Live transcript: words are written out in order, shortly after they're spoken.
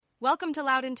Welcome to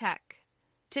Loud in Tech.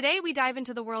 Today we dive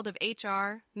into the world of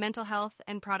HR, mental health,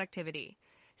 and productivity.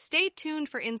 Stay tuned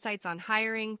for insights on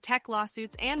hiring, tech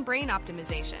lawsuits, and brain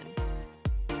optimization.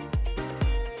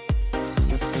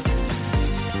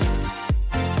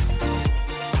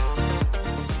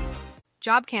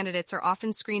 Job candidates are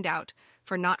often screened out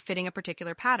for not fitting a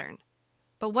particular pattern.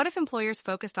 But what if employers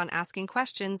focused on asking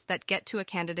questions that get to a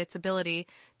candidate's ability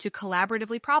to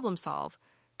collaboratively problem solve,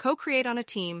 co-create on a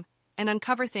team, and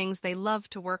uncover things they love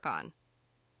to work on?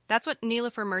 That's what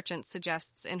Nilofer Merchant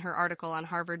suggests in her article on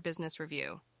Harvard Business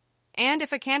Review. And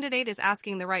if a candidate is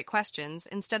asking the right questions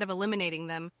instead of eliminating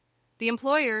them, the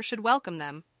employer should welcome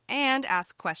them and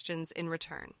ask questions in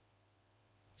return.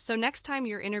 So next time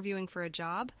you're interviewing for a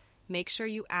job, make sure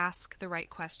you ask the right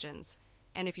questions.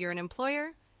 And if you're an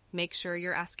employer, make sure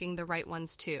you're asking the right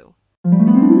ones too.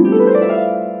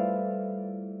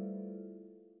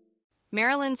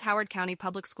 Maryland's Howard County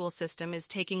Public School System is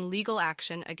taking legal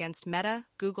action against Meta,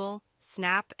 Google,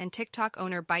 Snap, and TikTok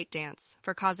owner ByteDance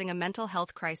for causing a mental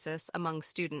health crisis among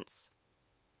students.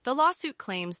 The lawsuit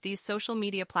claims these social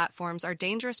media platforms are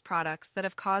dangerous products that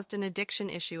have caused an addiction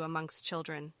issue amongst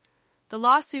children. The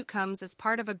lawsuit comes as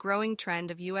part of a growing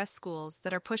trend of U.S. schools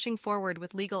that are pushing forward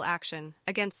with legal action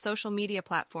against social media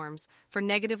platforms for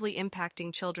negatively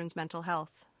impacting children's mental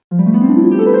health.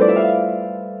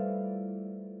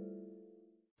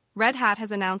 Red Hat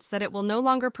has announced that it will no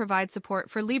longer provide support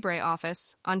for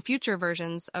LibreOffice on future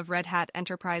versions of Red Hat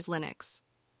Enterprise Linux.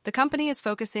 The company is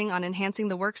focusing on enhancing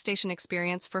the workstation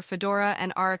experience for Fedora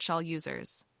and RHEL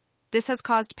users. This has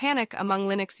caused panic among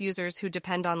Linux users who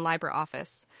depend on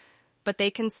LibreOffice, but they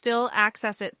can still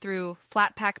access it through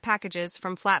Flatpak packages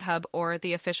from FlatHub or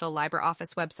the official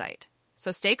LibreOffice website.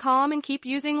 So stay calm and keep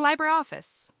using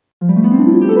LibreOffice.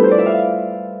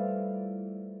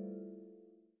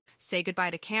 Say goodbye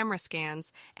to camera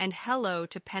scans and hello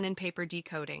to pen and paper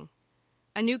decoding.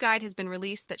 A new guide has been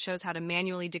released that shows how to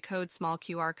manually decode small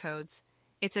QR codes.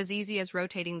 It's as easy as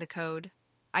rotating the code,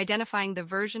 identifying the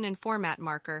version and format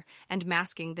marker, and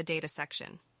masking the data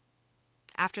section.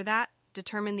 After that,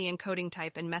 determine the encoding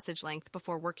type and message length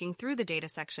before working through the data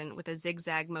section with a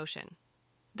zigzag motion.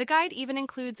 The guide even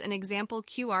includes an example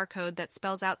QR code that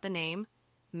spells out the name,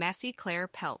 Massey Claire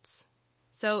Peltz.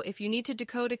 So if you need to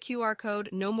decode a QR code,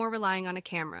 no more relying on a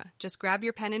camera. Just grab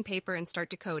your pen and paper and start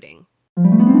decoding.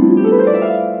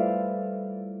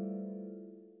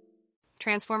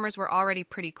 Transformers were already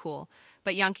pretty cool,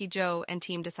 but Yankee Joe and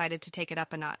team decided to take it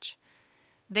up a notch.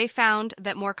 They found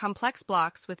that more complex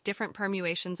blocks with different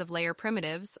permutations of layer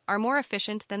primitives are more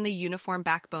efficient than the uniform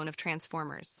backbone of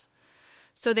transformers.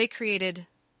 So they created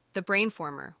the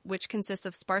Brainformer, which consists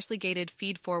of sparsely gated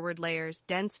feed-forward layers,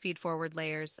 dense feed-forward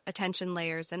layers, attention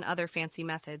layers, and other fancy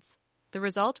methods. The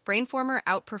result, Brainformer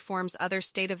outperforms other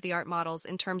state-of-the-art models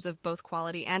in terms of both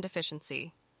quality and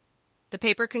efficiency. The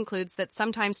paper concludes that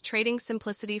sometimes trading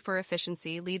simplicity for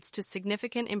efficiency leads to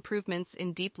significant improvements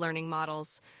in deep learning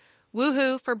models.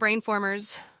 Woohoo for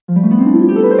Brainformers!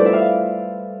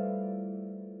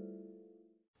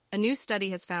 A new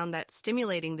study has found that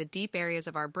stimulating the deep areas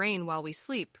of our brain while we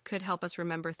sleep could help us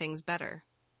remember things better.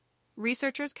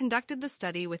 Researchers conducted the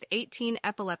study with 18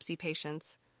 epilepsy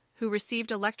patients who received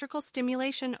electrical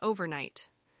stimulation overnight.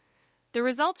 The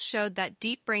results showed that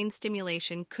deep brain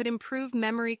stimulation could improve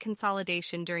memory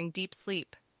consolidation during deep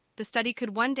sleep. The study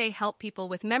could one day help people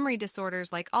with memory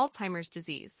disorders like Alzheimer's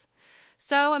disease.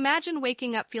 So imagine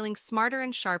waking up feeling smarter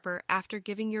and sharper after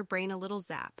giving your brain a little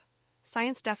zap.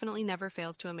 Science definitely never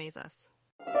fails to amaze us.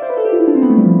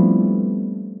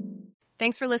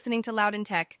 Thanks for listening to Loud in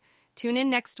Tech. Tune in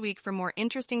next week for more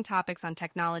interesting topics on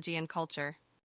technology and culture.